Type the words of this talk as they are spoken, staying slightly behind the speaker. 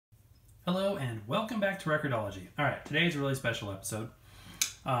Hello and welcome back to Record-ology. Alright, today is a really special episode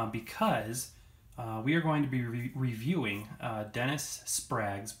because we are going to be reviewing Dennis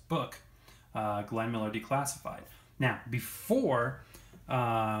Spragg's book, Glenn Miller Declassified. Now, before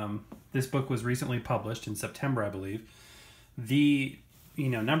this book was recently published in September, I believe, the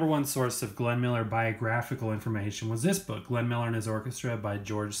number one source of Glenn Miller biographical information was this book, Glenn Miller and His Orchestra by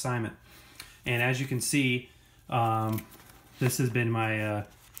George Simon. And as you can see, this has been my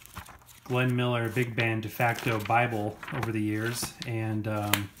Glenn Miller Big Band de facto Bible over the years, and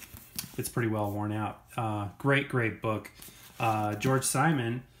it's pretty well worn out. Great book. George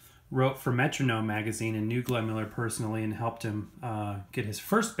Simon wrote for Metronome magazine and knew Glenn Miller personally and helped him get his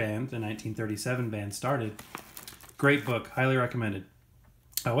first band, the 1937 band, started. Great book, highly recommended.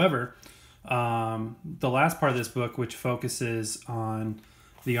 However, the last part of this book, which focuses on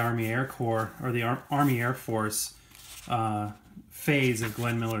the Army Air Corps, or the Army Air Force phase of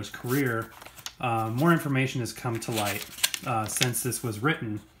Glenn Miller's career, more information has come to light since this was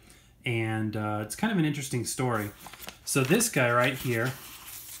written, and it's kind of an interesting story. So this guy right here,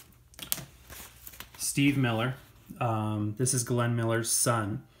 Steve Miller, this is Glenn Miller's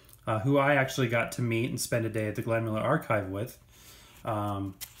son, who I actually got to meet and spend a day at the Glenn Miller Archive with,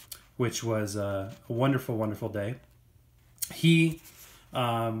 which was a wonderful day. He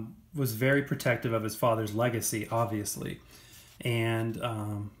was very protective of his father's legacy, obviously. And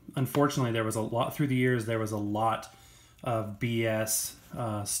unfortunately, there was a lot, through the years, there was a lot of BS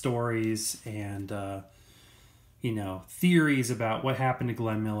stories and, theories about what happened to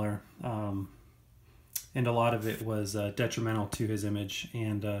Glenn Miller. And a lot of it was detrimental to his image.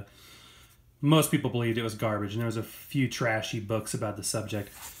 And most people believed it was garbage. And there was a few trashy books about the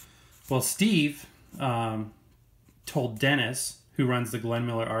subject. Well, Steve told Dennis, who runs the Glenn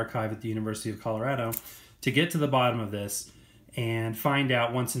Miller Archive at the University of Colorado, to get to the bottom of this and find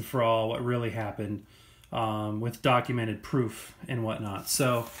out once and for all what really happened with documented proof and whatnot.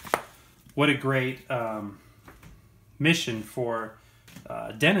 So what a great mission for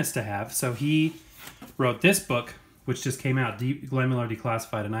Dennis to have. So he wrote this book, which just came out, Glenn Miller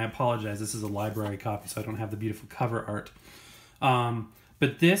Declassified, and I apologize, this is a library copy, so I don't have the beautiful cover art.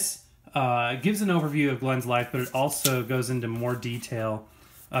 But this gives an overview of Glenn's life, but it also goes into more detail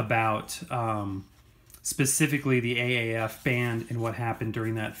about specifically the AAF band and what happened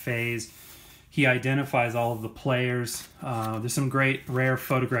during that phase. He identifies all of the players. There's some great rare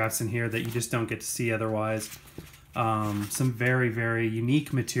photographs in here that you just don't get to see otherwise. Some very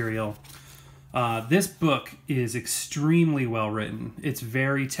unique material. This book is extremely well written. It's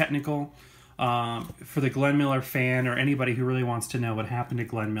very technical. For the Glenn Miller fan or anybody who really wants to know what happened to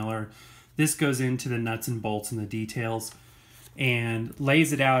Glenn Miller, this goes into the nuts and bolts and the details and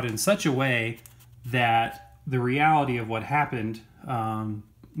lays it out in such a way that the reality of what happened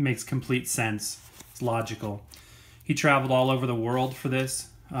makes complete sense. It's logical. He traveled all over the world for this,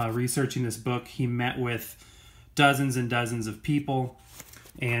 researching this book. He met with dozens and dozens of people,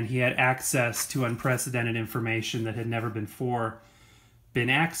 and he had access to unprecedented information that had never before been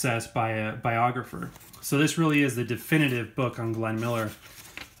accessed by a biographer. So this really is the definitive book on Glenn Miller,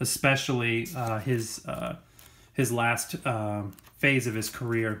 especially his last phase of his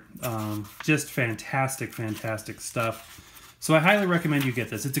career. Just fantastic stuff. So I highly recommend you get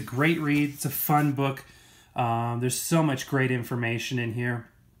this. It's a great read. It's a fun book. There's so much great information in here.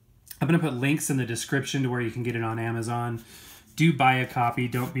 I'm going to put links in the description to where you can get it on Amazon. Do buy a copy.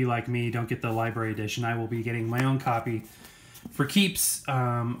 Don't be like me. Don't get the library edition. I will be getting my own copy for keeps.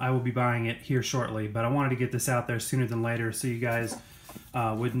 I will be buying it here shortly, but I wanted to get this out there sooner than later so you guys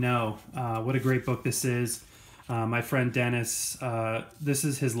would know what a great book this is. My friend Dennis, this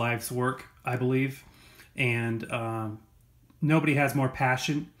is his life's work, I believe, and nobody has more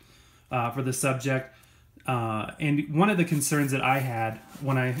passion for the subject. And one of the concerns that I had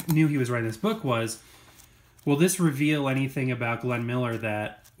when I knew he was writing this book was, will this reveal anything about Glenn Miller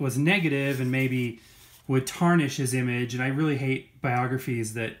that was negative and maybe would tarnish his image? And I really hate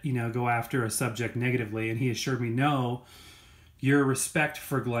biographies that, go after a subject negatively. And he assured me, no, your respect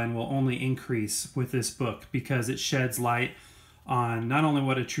for Glenn will only increase with this book because it sheds light on not only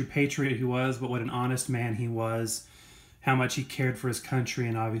what a true patriot he was, but what an honest man he was, how much he cared for his country,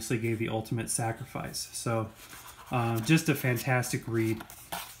 and obviously gave the ultimate sacrifice. So just a fantastic read.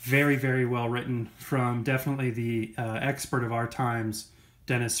 Very well written from definitely the expert of our times,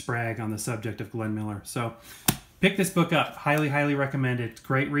 Dennis Spragg, on the subject of Glenn Miller. So pick this book up. Highly recommend it. It's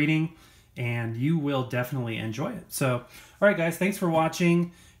great reading, and you will definitely enjoy it. So, all right, guys, thanks for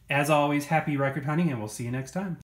watching. As always, happy record hunting, and we'll see you next time.